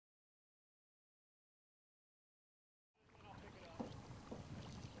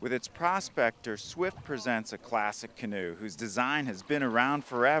With its Prospector, Swift presents a classic canoe whose design has been around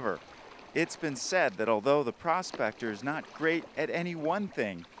forever. It's been said that although the Prospector is not great at any one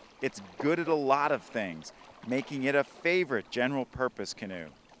thing, it's good at a lot of things, making it a favorite general-purpose canoe.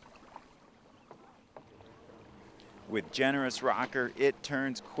 With generous rocker, it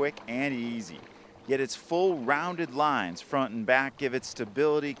turns quick and easy. Yet its full rounded lines, front and back, give it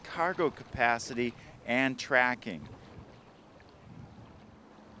stability, cargo capacity, and tracking.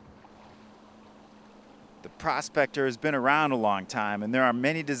 The Prospector has been around a long time, and there are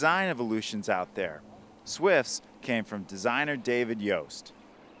many design evolutions out there. Swift's came from designer David Yost.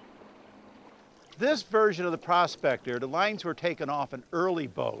 This version of the Prospector, the lines were taken off an early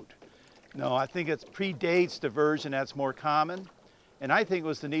boat. No, I think it predates the version that's more common, and I think it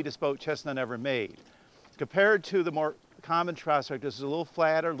was the neatest boat Chestnut ever made. Compared to the more common Prospector, this is a little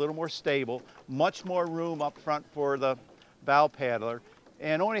flatter, a little more stable, much more room up front for the bow paddler,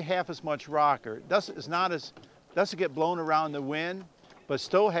 and only half as much rocker. It doesn't get blown around the wind, but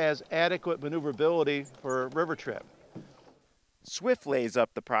still has adequate maneuverability for a river trip. Swift lays up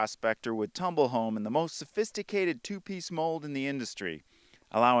the Prospector with tumble home in the most sophisticated two-piece mold in the industry,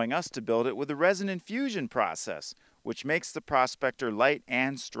 allowing us to build it with a resin infusion process, which makes the Prospector light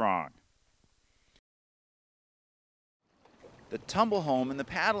and strong. The tumble home in the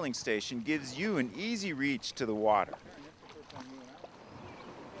paddling station gives you an easy reach to the water.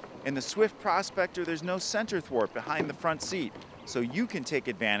 In the Swift Prospector, there's no center thwart behind the front seat, so you can take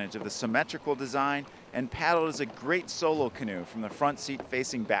advantage of the symmetrical design and paddle as a great solo canoe from the front seat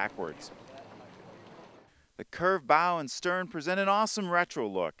facing backwards. The curved bow and stern present an awesome retro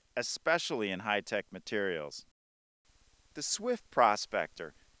look, especially in high-tech materials. The Swift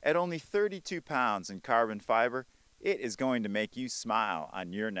Prospector, at only 32 pounds in carbon fiber, it is going to make you smile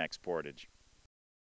on your next portage.